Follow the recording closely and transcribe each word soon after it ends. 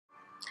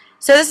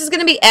So this is going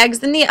to be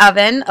eggs in the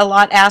oven. A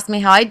lot asked me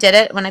how I did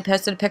it when I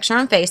posted a picture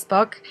on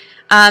Facebook.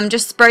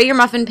 Just spray your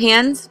muffin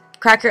pans,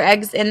 crack your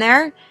eggs in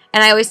there,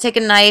 and I always take a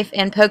knife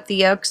and poke the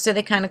yolks so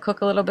they kind of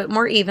cook a little bit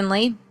more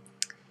evenly.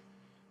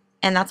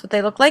 And that's what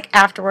they look like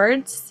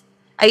afterwards.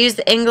 I use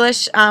the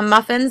English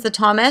muffins, the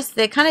Thomas.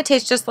 They kind of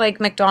taste just like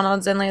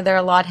McDonald's, only they're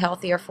a lot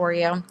healthier for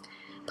you.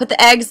 Put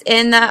the eggs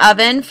in the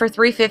oven for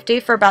 350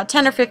 for about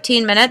 10 or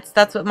 15 minutes.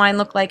 That's what mine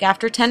look like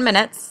after 10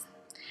 minutes.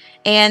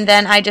 And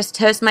then I just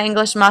toast my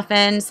English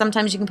muffins.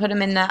 Sometimes you can put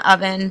them in the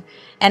oven.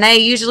 And I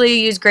usually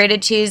use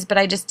grated cheese, but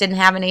I just didn't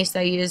have any,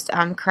 so I used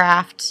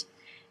Kraft.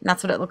 And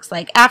that's what it looks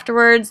like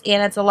afterwards.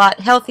 And it's a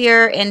lot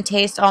healthier and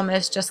tastes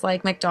almost just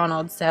like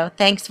McDonald's. So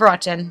thanks for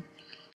watching.